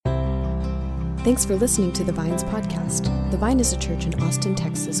Thanks for listening to the Vines podcast. The Vine is a church in Austin,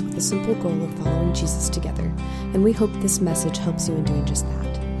 Texas, with the simple goal of following Jesus together, and we hope this message helps you in doing just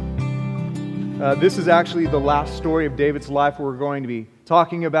that. This is actually the last story of David's life we're going to be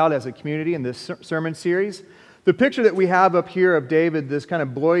talking about as a community in this sermon series. The picture that we have up here of David, this kind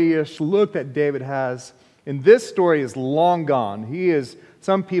of boyish look that David has, in this story is long gone.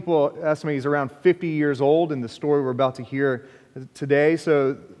 Some people estimate he's around 50 years old in the story we're about to hear today.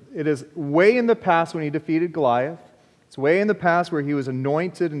 So it is way in the past when he defeated Goliath. It's way in the past where he was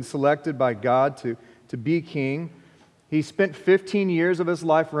anointed and selected by God to be king. He spent 15 years of his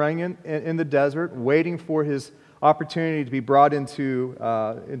life running in the desert, waiting for his opportunity to be brought into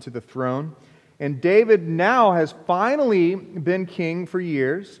the throne. And David now has finally been king for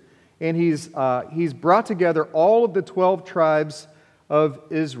years, and he's brought together all of the 12 tribes of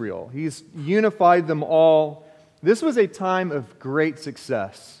Israel. He's unified them all. This was a time of great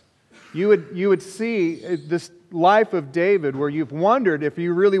success. You would see this life of David where you've wondered if he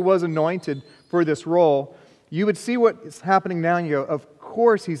really was anointed for this role. You would see what is happening now and you go, of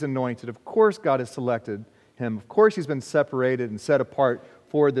course he's anointed. Of course God has selected him. Of course he's been separated and set apart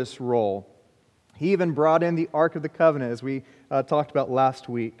for this role. He even brought in the Ark of the Covenant, as we talked about last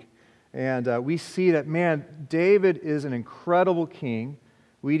week. And we see that, man, David is an incredible king.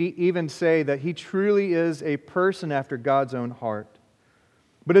 We even say that he truly is a person after God's own heart.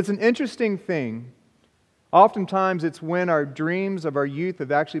 But it's an interesting thing. Oftentimes it's when our dreams of our youth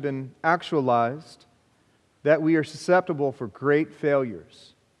have actually been actualized that we are susceptible for great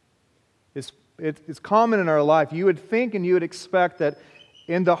failures. It's common in our life. You would think and you would expect that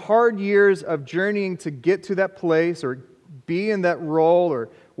in the hard years of journeying to get to that place or be in that role or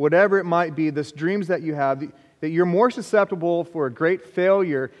whatever it might be, this dreams that you have, that you're more susceptible for a great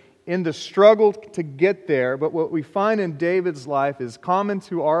failure in the struggle to get there. But what we find in David's life is common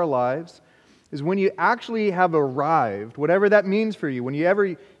to our lives, is when you actually have arrived, whatever that means for you,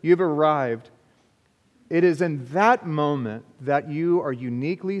 you've arrived, it is in that moment that you are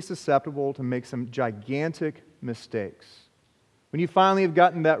uniquely susceptible to make some gigantic mistakes. When you finally have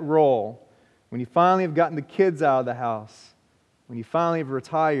gotten that role, when you finally have gotten the kids out of the house, when you finally have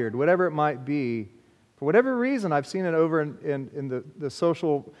retired, whatever it might be, for whatever reason, I've seen it over in the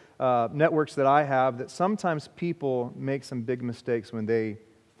social networks that I have, that sometimes people make some big mistakes when they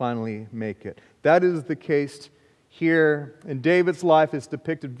finally make it. That is the case here in David's life. It's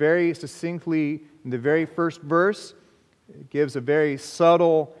depicted very succinctly in the very first verse. It gives a very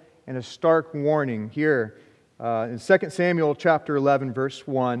subtle and a stark warning here in 2 Samuel chapter 11, verse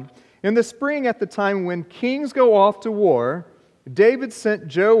 1. In the spring, at the time when kings go off to war, David sent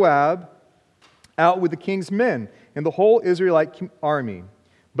Joab out with the king's men and the whole Israelite army.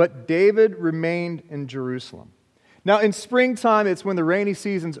 But David remained in Jerusalem. Now, in springtime, it's when the rainy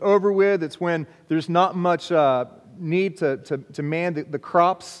season's over with. It's when there's not much need to man the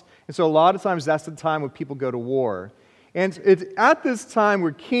crops. And so a lot of times that's the time when people go to war. And it's at this time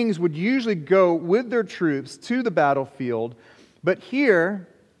where kings would usually go with their troops to the battlefield. But here,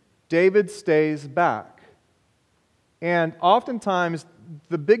 David stays back. And oftentimes,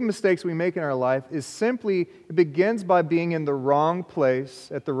 the big mistakes we make in our life is simply, it begins by being in the wrong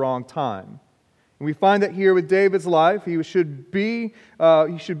place at the wrong time. And we find that here with David's life, he should be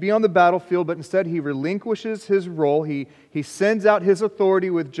on the battlefield, but instead he relinquishes his role. He sends out his authority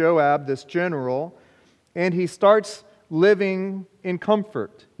with Joab, this general, and he starts living in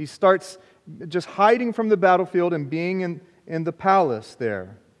comfort. He starts just hiding from the battlefield and being in the palace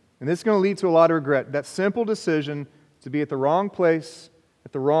there. And this is going to lead to a lot of regret. That simple decision to be at the wrong place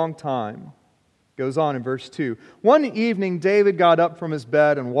at the wrong time. Goes on in verse 2. One evening, David got up from his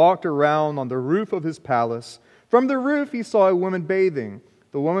bed and walked around on the roof of his palace. From the roof, he saw a woman bathing.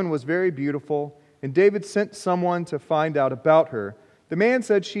 The woman was very beautiful, and David sent someone to find out about her. The man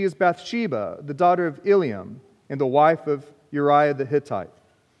said, "She is Bathsheba, the daughter of Eliam, and the wife of Uriah the Hittite."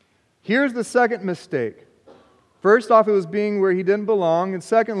 Here's the second mistake. First off, it was being where he didn't belong, and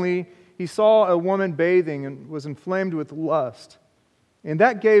secondly, he saw a woman bathing and was inflamed with lust. And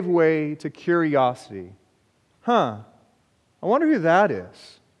that gave way to curiosity. I wonder who that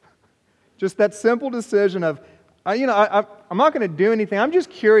is. Just that simple decision of, I'm not going to do anything. I'm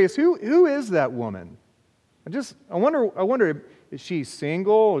just curious. Who is that woman? I wonder, is she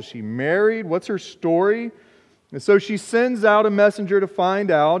single? Is she married? What's her story? And so she sends out a messenger to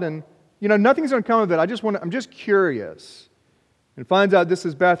find out, and nothing's going to come of it. I'm just curious. And finds out this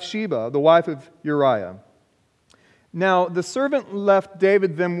is Bathsheba, the wife of Uriah. Now, the servant left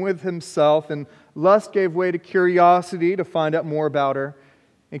David then with himself, and lust gave way to curiosity to find out more about her,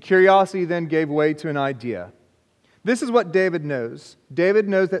 and curiosity then gave way to an idea. This is what David knows. David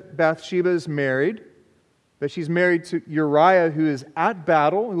knows that Bathsheba is married, that she's married to Uriah, who is at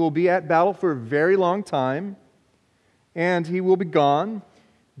battle, who will be at battle for a very long time, and he will be gone.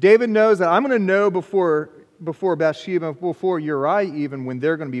 David knows that I'm going to know before Bathsheba, before Uriah even, when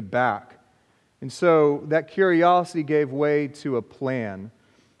they're going to be back. And so that curiosity gave way to a plan.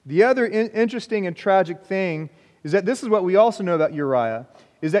 The other interesting and tragic thing is that this is what we also know about Uriah,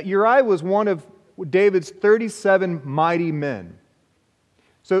 is that Uriah was one of David's 37 mighty men.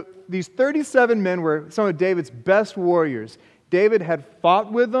 So these 37 men were some of David's best warriors. David had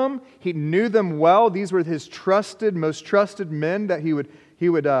fought with them. He knew them well. These were his most trusted men that he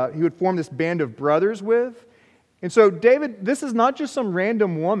would form this band of brothers with. And so David, this is not just some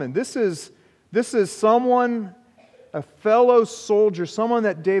random woman. This is someone, a fellow soldier, someone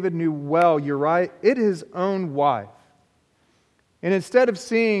that David knew well, Uriah, his own wife. And instead of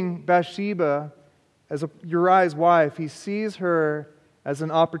seeing Bathsheba as Uriah's wife, he sees her as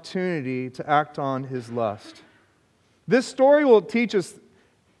an opportunity to act on his lust. This story will teach us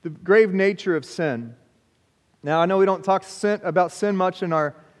the grave nature of sin. Now, I know we don't talk about sin much in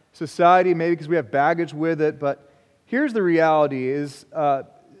our society, maybe because we have baggage with it, but here's the reality, is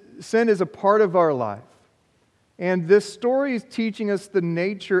sin is a part of our life. And this story is teaching us the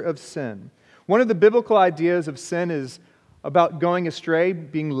nature of sin. One of the biblical ideas of sin is about going astray,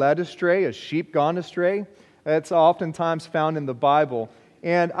 being led astray, a sheep gone astray. It's oftentimes found in the Bible.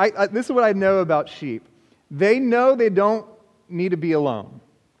 And this is what I know about sheep. They know they don't need to be alone.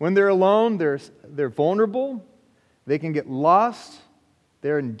 When they're alone, they're vulnerable. They can get lost.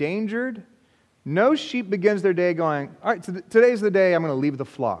 They're endangered. No sheep begins their day going, all right, today's the day I'm going to leave the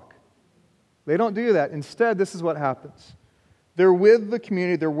flock. They don't do that. Instead, this is what happens. They're with the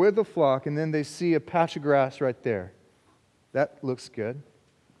community, they're with the flock, and then they see a patch of grass right there. That looks good.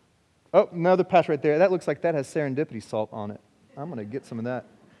 Oh, another patch right there. That looks like that has serendipity salt on it. I'm going to get some of that.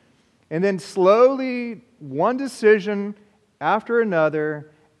 And then slowly, one decision after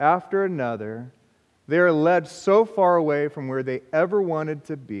another, they're led so far away from where they ever wanted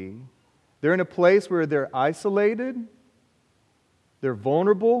to be. They're in a place where they're isolated, they're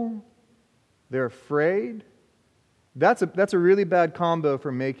vulnerable, they're afraid. That's a really bad combo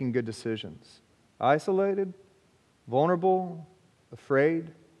for making good decisions. Isolated, vulnerable, afraid.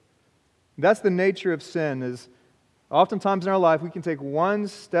 That's the nature of sin, is oftentimes in our life we can take one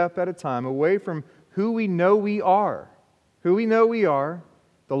step at a time away from who we know we are.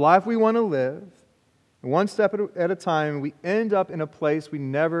 The life we want to live. And one step at a time, we end up in a place we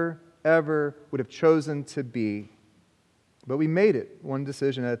never, ever would have chosen to be. But we made it one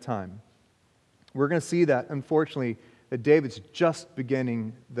decision at a time. We're going to see that, unfortunately, that David's just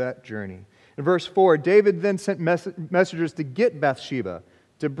beginning that journey. In verse 4, David then sent messengers to get Bathsheba,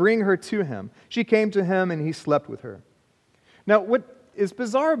 to bring her to him. She came to him and he slept with her. Now, what is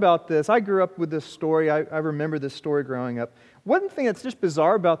bizarre about this, I grew up with this story. I remember this story growing up. One thing that's just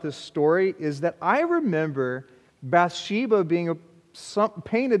bizarre about this story is that I remember Bathsheba being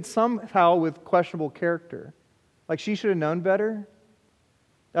painted somehow with questionable character. Like she should have known better.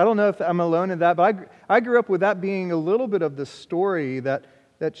 I don't know if I'm alone in that, but I grew up with that being a little bit of the story that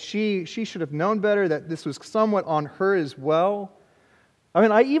she should have known better, that this was somewhat on her as well. I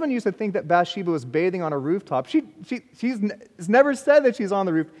mean, I even used to think that Bathsheba was bathing on a rooftop. She's never said that she's on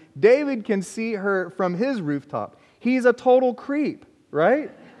the roof. David can see her from his rooftop. He's a total creep,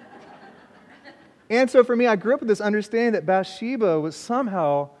 right? And so for me, I grew up with this understanding that Bathsheba was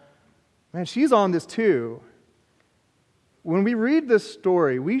somehow, man, she's on this too. When we read this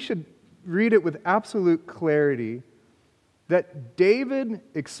story, we should read it with absolute clarity that David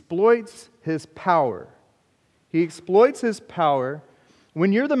exploits his power. He exploits his power.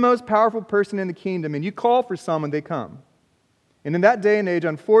 When you're the most powerful person in the kingdom and you call for someone, they come. And in that day and age,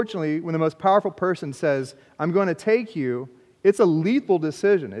 unfortunately, when the most powerful person says, I'm going to take you, it's a lethal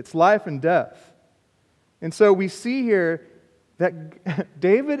decision. It's life and death. And so we see here that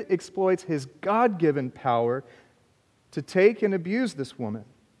David exploits his God-given power to take and abuse this woman.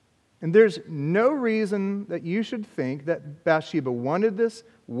 And there's no reason that you should think that Bathsheba wanted this,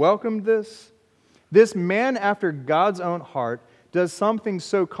 welcomed this. This man after God's own heart does something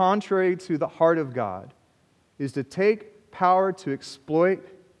so contrary to the heart of God, is to take power to exploit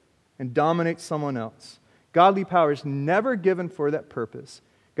and dominate someone else. Godly power is never given for that purpose.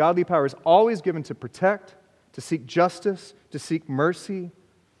 Godly power is always given to protect, to seek justice, to seek mercy.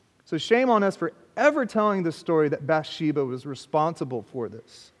 So shame on us for ever telling the story that Bathsheba was responsible for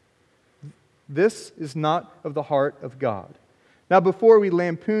this. This is not of the heart of God. Now, before we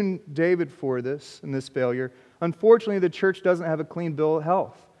lampoon David for this and this failure, unfortunately, the church doesn't have a clean bill of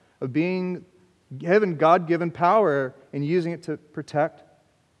health of being given God-given power and using it to protect,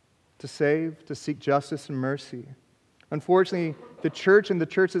 to save, to seek justice and mercy. Unfortunately, the church and the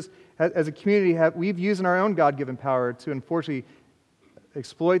churches as a community, we've used our own God-given power to unfortunately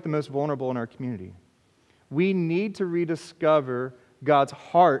exploit the most vulnerable in our community. We need to rediscover God's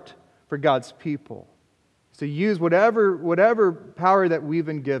heart for God's people. To use whatever power that we've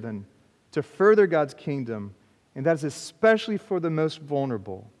been given to further God's kingdom, and that is especially for the most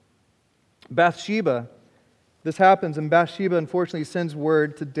vulnerable. Bathsheba, this happens, and Bathsheba unfortunately sends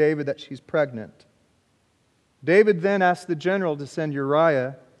word to David that she's pregnant. David then asks the general to send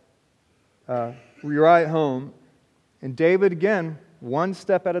Uriah home, and David again, one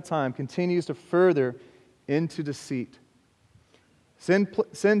step at a time, continues to further into deceit.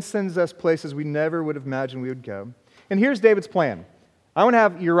 Sin sends us places we never would have imagined we would go. And here's David's plan. I want to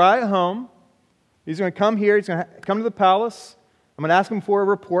have Uriah home. He's going to come here. He's going to come to the palace. I'm going to ask him for a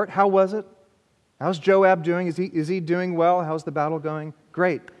report. How was it? How's Joab doing? Is he doing well? How's the battle going?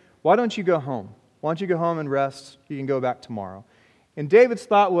 Great. Why don't you go home? Why don't you go home and rest? You can go back tomorrow. And David's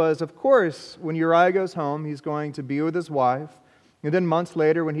thought was, of course, when Uriah goes home, he's going to be with his wife. And then months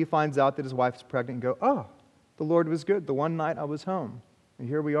later, when he finds out that his wife's pregnant, go, oh, the Lord was good. The one night I was home. And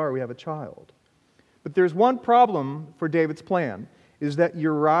here we are, we have a child. But there's one problem for David's plan, is that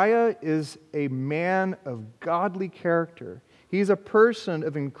Uriah is a man of godly character. He's a person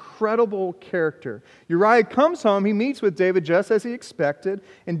of incredible character. Uriah comes home, he meets with David just as he expected,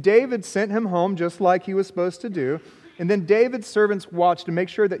 and David sent him home just like he was supposed to do. And then David's servants watched to make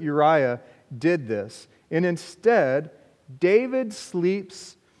sure that Uriah did this. And instead, David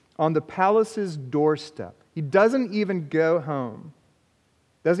sleeps on the palace's doorstep. He doesn't even go home.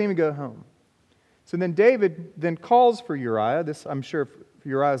 So then David then calls for Uriah. This, I'm sure,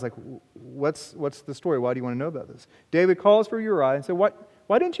 Uriah is like, what's the story? Why do you want to know about this? David calls for Uriah and said,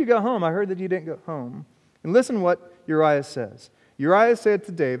 why didn't you go home? I heard that you didn't go home. And listen what Uriah says. Uriah said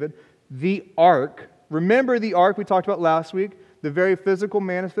to David, the ark, remember the ark we talked about last week, the very physical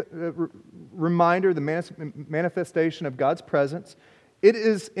reminder, the manifestation of God's presence. It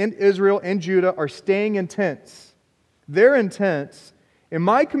is in Israel and Judah are staying in tents. They're in tents. And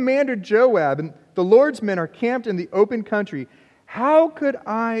my commander Joab and the Lord's men are camped in the open country. How could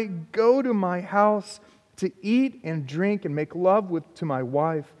I go to my house to eat and drink and make love to my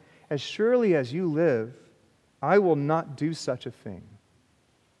wife? As surely as you live, I will not do such a thing.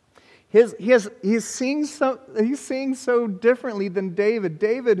 He's seeing so differently than David.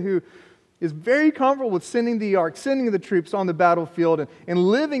 David, who is very comfortable with sending the ark, sending the troops on the battlefield, and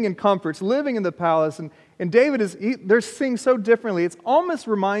living in comforts, living in the palace. And David they're seeing so differently. It almost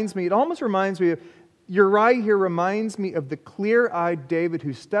reminds me of Uriah here reminds me of the clear-eyed David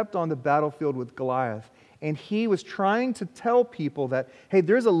who stepped on the battlefield with Goliath. And he was trying to tell people that, hey,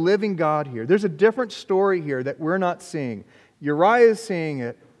 there's a living God here. There's a different story here that we're not seeing. Uriah is seeing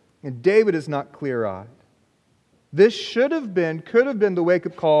it, and David is not clear-eyed. This could have been the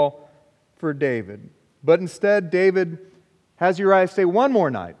wake-up call for David. But instead, David has Uriah stay one more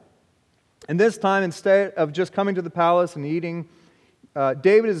night. And this time, instead of just coming to the palace and eating,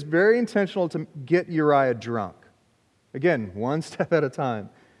 David is very intentional to get Uriah drunk. Again, one step at a time.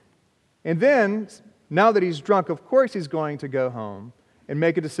 And then, now that he's drunk, of course he's going to go home and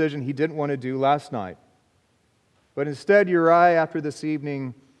make a decision he didn't want to do last night. But instead, Uriah, after this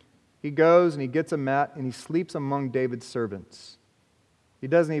evening, he goes and he gets a mat and he sleeps among David's servants. He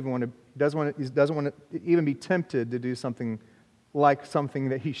doesn't want to even be tempted to do something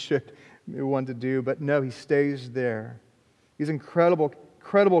that he should want to do. But no, he stays there. He's incredible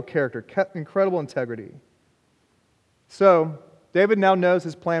character, incredible integrity. So, David now knows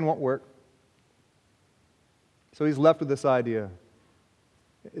his plan won't work. So he's left with this idea.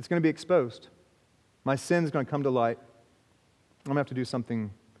 It's going to be exposed. My sin is going to come to light. I'm going to have to do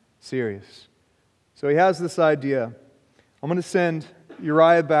something serious. So he has this idea. I'm going to send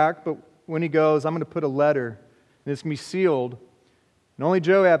Uriah back, but when he goes, I'm going to put a letter, and it's going to be sealed, and only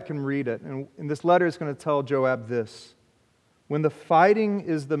Joab can read it. And this letter is going to tell Joab this: when the fighting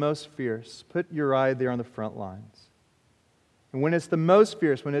is the most fierce, put Uriah there on the front lines. And when it's the most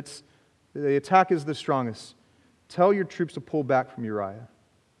fierce, when the attack is the strongest, tell your troops to pull back from Uriah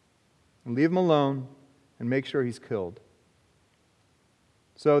and leave him alone and make sure he's killed.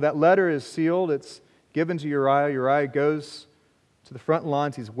 So that letter is sealed. It's given to Uriah. Uriah goes to the front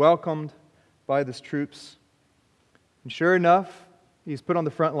lines. He's welcomed by his troops. And sure enough, he's put on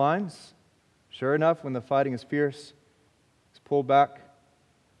the front lines. Sure enough, when the fighting is fierce, he's pulled back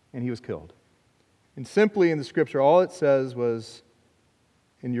and he was killed. And simply in the scripture, all it says was,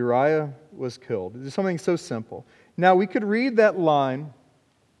 and Uriah was killed. It's something so simple. Now, we could read that line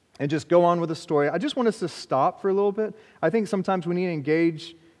and just go on with the story, I just want us to stop for a little bit. I think sometimes we need to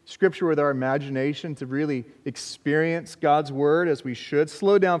engage Scripture with our imagination to really experience God's Word as we should.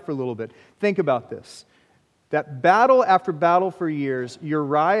 Slow down for a little bit. Think about this. That battle after battle for years,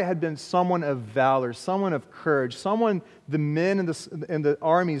 Uriah had been someone of valor, someone of courage, someone the men in the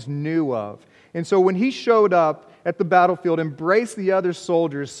armies knew of. And so when he showed up at the battlefield, embraced the other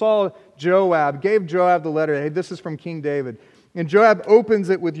soldiers, saw Joab, gave Joab the letter, hey, this is from King David. And Joab opens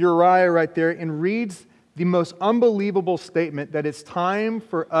it with Uriah right there and reads the most unbelievable statement that it's time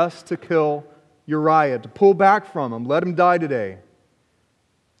for us to kill Uriah, to pull back from him, let him die today.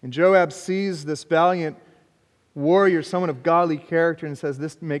 And Joab sees this valiant warrior, someone of godly character, and says,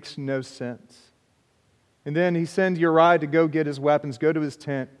 this makes no sense. And then he sends Uriah to go get his weapons, go to his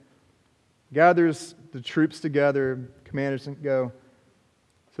tent, gathers the troops together, commanders, and go.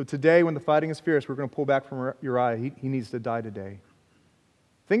 So today, when the fighting is fierce, we're going to pull back from Uriah. He needs to die today.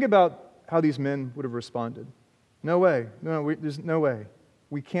 Think about how these men would have responded. No way. There's no way.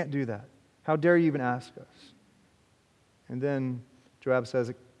 We can't do that. How dare you even ask us? And then Joab says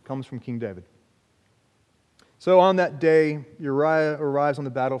it comes from King David. So on that day, Uriah arrives on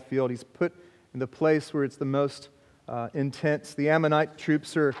the battlefield. He's put in the place where it's the most intense. The Ammonite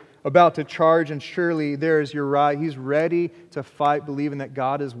troops are about to charge, and surely there is Uriah. He's ready to fight, believing that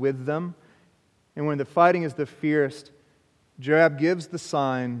God is with them. And when the fighting is the fiercest, Joab gives the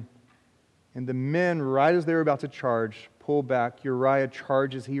sign, and the men, right as they're about to charge, pull back. Uriah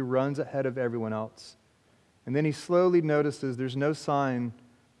charges. He runs ahead of everyone else. And then he slowly notices there's no sign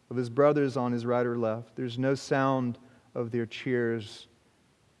of his brothers on his right or left. There's no sound of their cheers.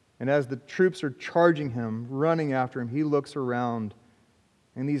 And as the troops are charging him, running after him, he looks around.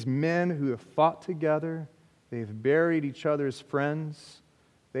 And these men who have fought together, they've buried each other's friends,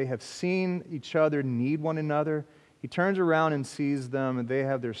 they have seen each other need one another. He turns around and sees them, and they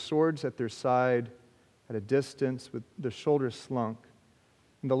have their swords at their side at a distance with their shoulders slunk.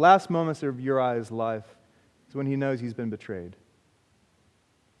 In the last moments of Uriah's life is when he knows he's been betrayed.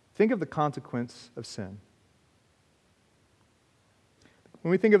 Think of the consequence of sin. When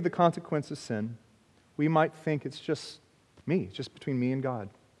we think of the consequence of sin, we might think it's just me, it's just between me and God.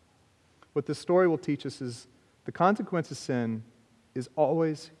 What this story will teach us is the consequence of sin is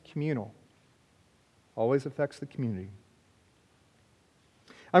always communal. Always affects the community.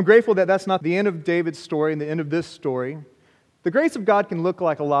 I'm grateful that that's not the end of David's story and the end of this story. The grace of God can look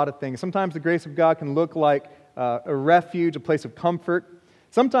like a lot of things. Sometimes the grace of God can look like a refuge, a place of comfort.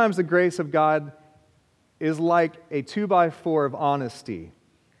 Sometimes the grace of God is like a 2x4 of honesty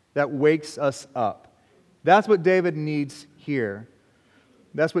that wakes us up. That's what David needs here.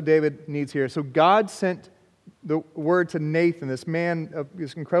 So God sent the word to Nathan, this man,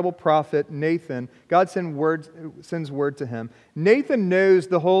 this incredible prophet, Nathan. God sends word to him. Nathan knows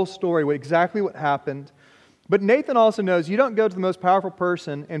the whole story, exactly what happened. But Nathan also knows you don't go to the most powerful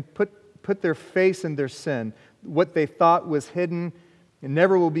person and put their face in their sin. What they thought was hidden and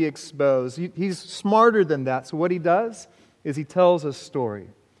never will be exposed. He's smarter than that. So what he does is he tells a story.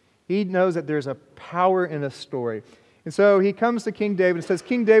 He knows that there's a power in a story. And so he comes to King David and says,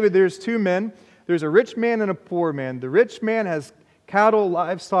 King David, there's two men. There's a rich man and a poor man. The rich man has cattle,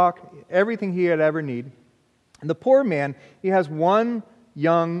 livestock, everything he had ever need. And the poor man, he has one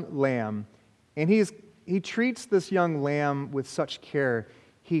young lamb. And he treats this young lamb with such care.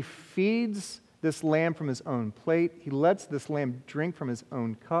 He feeds this lamb from his own plate. He lets this lamb drink from his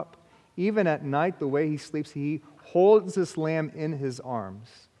own cup. Even at night, the way he sleeps, he holds this lamb in his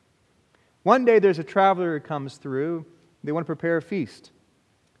arms. One day, there's a traveler who comes through. They want to prepare a feast.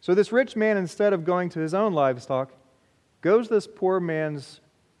 So this rich man, instead of going to his own livestock, goes to this poor man's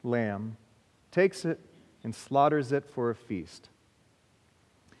lamb, takes it, and slaughters it for a feast.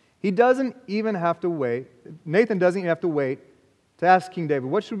 He doesn't even have to wait. Nathan doesn't even have to wait to ask King David,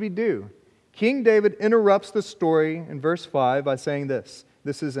 what should we do? King David interrupts the story in verse 5 by saying this.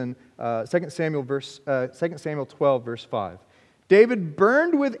 This is in 2 Samuel 12, verse 5. David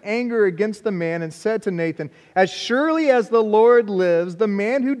burned with anger against the man and said to Nathan, as surely as the Lord lives, the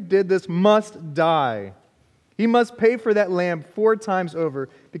man who did this must die. He must pay for that lamb 4 times over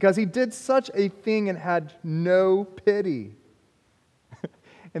because he did such a thing and had no pity.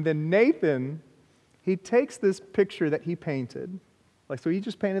 And then Nathan, he takes this picture that he painted. So he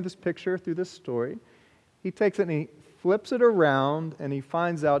just painted this picture through this story. He takes it and he flips it around and he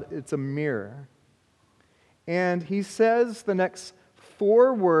finds out it's a mirror. And he says the next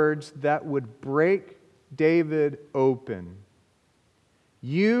 4 words that would break David open.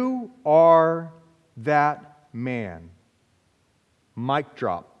 You are that man. Mic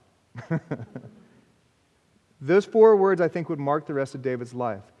drop. Those 4 words, I think, would mark the rest of David's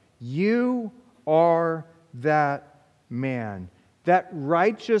life. You are that man. That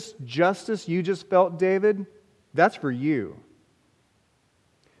righteous justice you just felt, David, that's for you.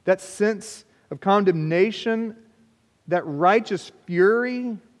 That sense of condemnation, that righteous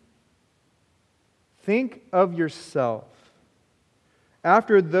fury, think of yourself.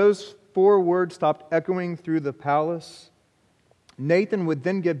 After those 4 words stopped echoing through the palace, Nathan would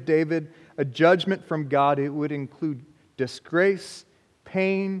then give David a judgment from God. It would include disgrace,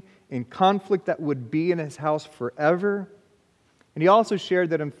 pain, and conflict that would be in his house forever. And he also shared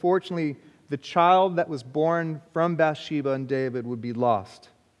that unfortunately, the child that was born from Bathsheba and David would be lost.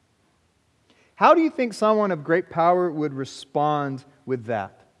 How do you think someone of great power would respond with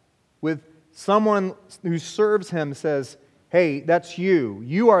that? With someone who serves him says, hey, that's you.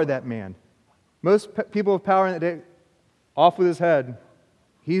 You are that man. Most people of power in that day, off with his head.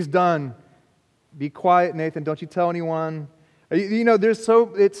 He's done. Be quiet, Nathan. Don't you tell anyone. You know,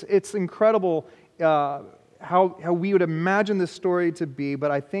 it's incredible how we would imagine this story to be,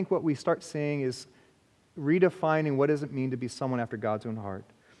 but I think what we start seeing is redefining what does it mean to be someone after God's own heart.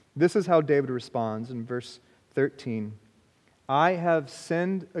 This is how David responds in verse 13. I have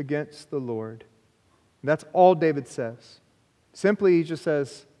sinned against the Lord. And that's all David says. Simply, he just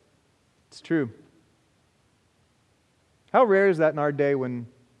says, it's true. How rare is that in our day when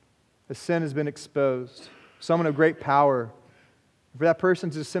a sin has been exposed? Someone of great power, for that person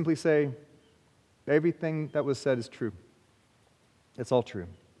to simply say, everything that was said is true. It's all true.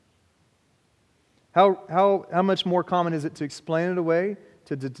 How much more common is it to explain it away,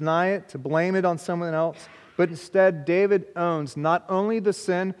 to deny it, to blame it on someone else? But instead, David owns not only the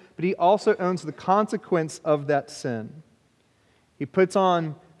sin, but he also owns the consequence of that sin. He puts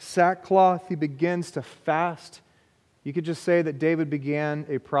on sackcloth. He begins to fast. You could just say that David began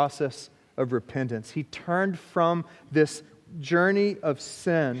a process of repentance. He turned from this journey of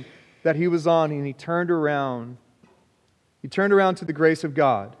sin that he was on, and he turned around. He turned around to the grace of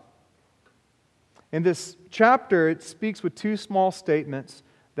God. In this chapter, it speaks with 2 small statements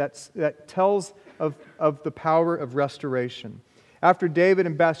that tells of the power of restoration. After David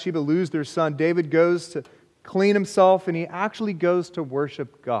and Bathsheba lose their son, David goes to clean himself, and he actually goes to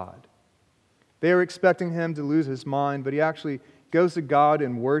worship God. They were expecting him to lose his mind, but he actually goes to God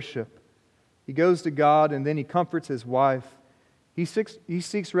in worship. He goes to God, and then he comforts his wife. He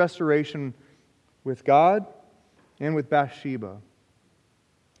seeks restoration with God and with Bathsheba.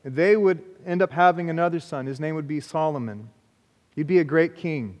 They would end up having another son. His name would be Solomon. He'd be a great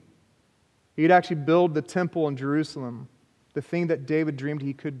king. He'd actually build the temple in Jerusalem, the thing that David dreamed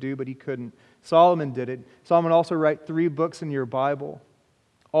he could do, but he couldn't. Solomon did it. Solomon also wrote 3 books in your Bible,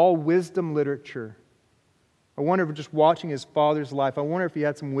 all wisdom literature. I wonder if just watching his father's life, I wonder if he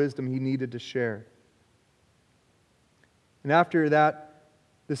had some wisdom he needed to share. And after that,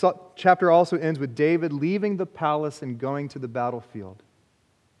 this chapter also ends with David leaving the palace and going to the battlefield.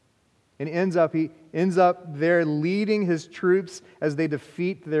 And he ends up there leading his troops as they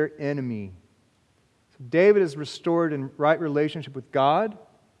defeat their enemy. So David is restored in right relationship with God,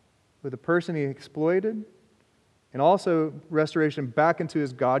 with the person he exploited, and also restoration back into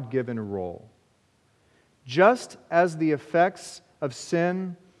his God-given role. Just as the effects of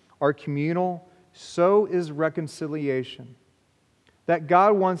sin are communal, so is reconciliation. That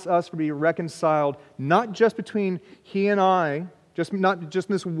God wants us to be reconciled, not just between He and I, not just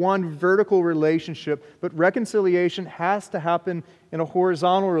in this one vertical relationship, but reconciliation has to happen in a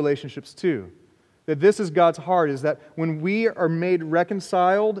horizontal relationships too. That this is God's heart, is that when we are made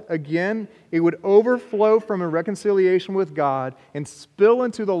reconciled again, it would overflow from a reconciliation with God and spill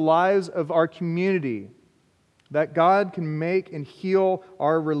into the lives of our community. That God can make and heal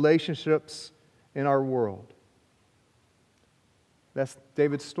our relationships in our world. That's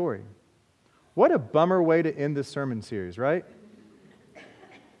David's story. What a bummer way to end this sermon series, right?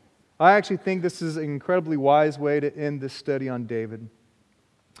 I actually think this is an incredibly wise way to end this study on David.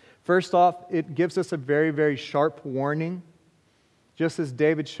 First off, it gives us a very, very sharp warning. Just as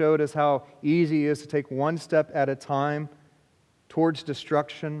David showed us how easy it is to take one step at a time towards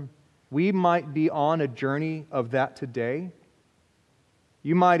destruction, we might be on a journey of that today.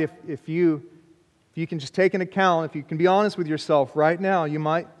 You might, if you can just take an account, if you can be honest with yourself right now, you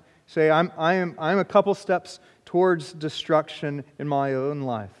might say, I'm a couple steps towards destruction in my own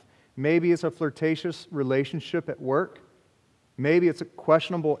life. Maybe it's a flirtatious relationship at work. Maybe it's a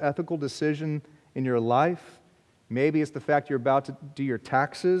questionable ethical decision in your life. Maybe it's the fact you're about to do your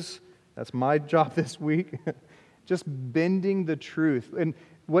taxes. That's my job this week. Just bending the truth. And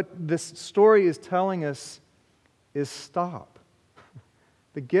what this story is telling us is stop.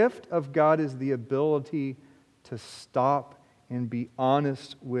 The gift of God is the ability to stop and be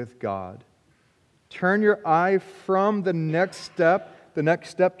honest with God. Turn your eye from the next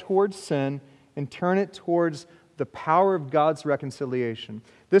step towards sin, and turn it towards the power of God's reconciliation.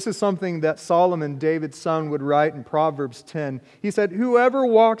 This is something that Solomon, David's son, would write in Proverbs 10. He said, "Whoever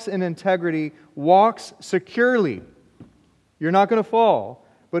walks in integrity walks securely." You're not going to fall.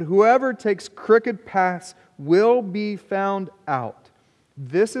 But whoever takes crooked paths will be found out.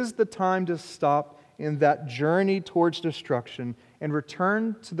 This is the time to stop in that journey towards destruction and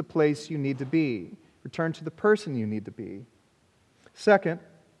return to the place you need to be. Return to the person you need to be. Second,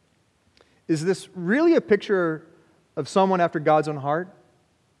 is this really a picture of someone after God's own heart?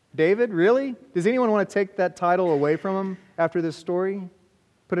 David, really? Does anyone want to take that title away from him after this story?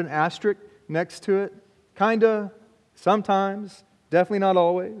 Put an asterisk next to it? Kinda, sometimes, definitely not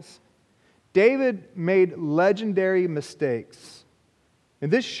always. David made legendary mistakes.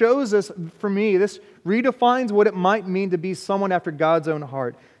 And this shows us, for me, this redefines what it might mean to be someone after God's own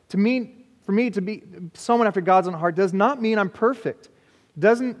heart. For me to be someone after God's own heart does not mean I'm perfect.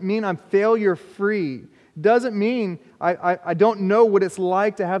 Doesn't mean I'm failure-free. Doesn't mean I don't know what it's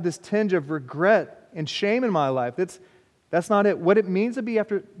like to have this tinge of regret and shame in my life. That's not it. What it means to be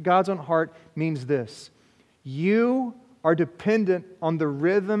after God's own heart means this. You are dependent on the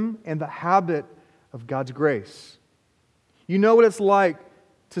rhythm and the habit of God's grace. You know what it's like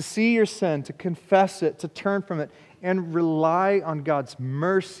to see your sin, to confess it, to turn from it, and rely on God's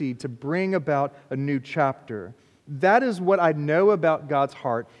mercy to bring about a new chapter. That is what I know about God's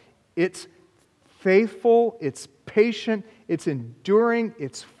heart. It's faithful, it's patient, it's enduring,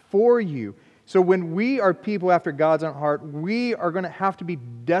 it's for you. So when we are people after God's own heart, we are going to have to be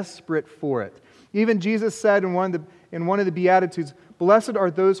desperate for it. Even Jesus said in one of the Beatitudes, "Blessed are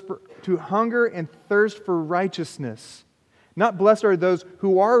those who hunger and thirst for righteousness." Not blessed are those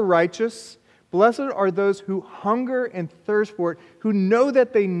who are righteous. Blessed are those who hunger and thirst for it, who know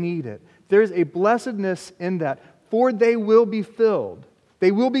that they need it. There's a blessedness in that, for they will be filled.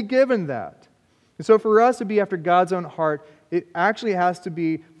 They will be given that. And so for us to be after God's own heart, it actually has to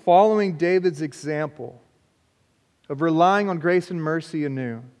be following David's example of relying on grace and mercy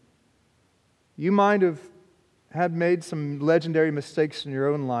anew. You might have made some legendary mistakes in your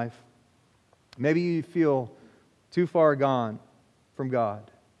own life. Maybe you feel too far gone from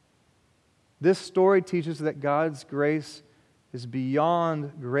God. This story teaches that God's grace is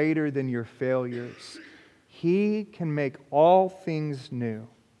beyond greater than your failures. He can make all things new.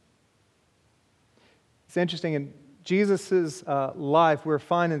 It's interesting, in Jesus' life, we're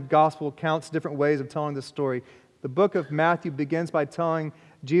finding gospel accounts, different ways of telling the story. The book of Matthew begins by telling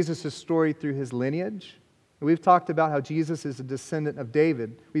Jesus' story through his lineage. We've talked about how Jesus is a descendant of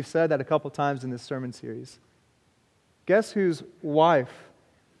David. We've said that a couple times in this sermon series. Guess whose wife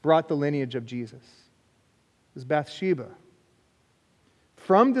brought the lineage of Jesus? It was Bathsheba.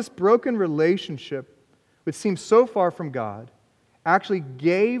 From this broken relationship, which seems so far from God, actually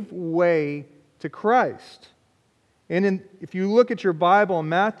gave way to Christ. And if you look at your Bible in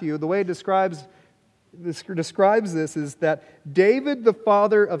Matthew, the way it describes this is that David, the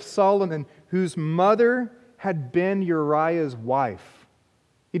father of Solomon, whose mother had been Uriah's wife.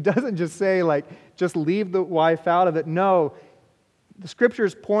 He doesn't just say, just leave the wife out of it. No, the Scripture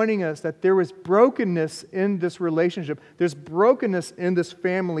is pointing us that there was brokenness in this relationship. There's brokenness in this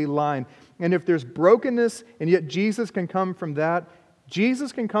family line. And if there's brokenness, and yet Jesus can come from that,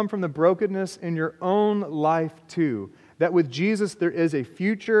 Jesus can come from the brokenness in your own life too. That with Jesus there is a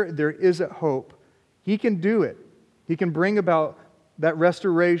future, there is a hope. He can do it. He can bring about that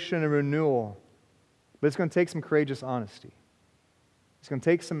restoration and renewal. But it's going to take some courageous honesty. It's going to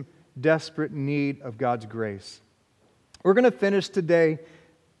take some desperate need of God's grace. We're going to finish today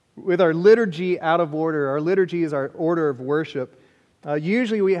with our liturgy out of order. Our liturgy is our order of worship.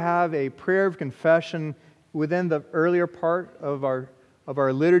 Usually we have a prayer of confession within the earlier part of our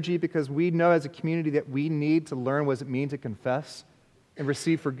liturgy because we know as a community that we need to learn what it means to confess and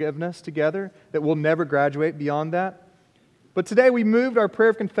receive forgiveness together, that we'll never graduate beyond that. But today we moved our prayer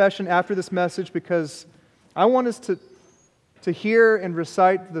of confession after this message because I want us to hear and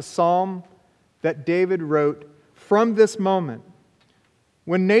recite the psalm that David wrote from this moment.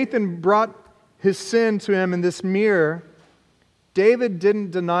 When Nathan brought his sin to him in this mirror, David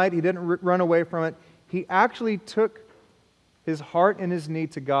didn't deny it, he didn't run away from it. He actually took his heart and his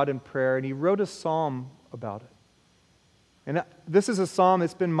need to God in prayer, and he wrote a psalm about it. And this is a psalm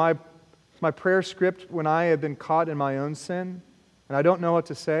that's been my prayer script when I have been caught in my own sin, and I don't know what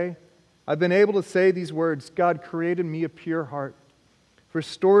to say. I've been able to say these words: God, create in me a pure heart.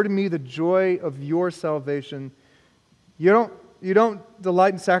 Restore to me the joy of your salvation. You don't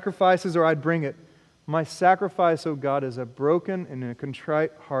delight in sacrifices, or I'd bring it. My sacrifice, O God, is a broken and a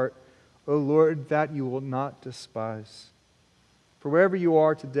contrite heart, O Lord, that you will not despise. For wherever you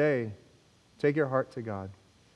are today, take your heart to God.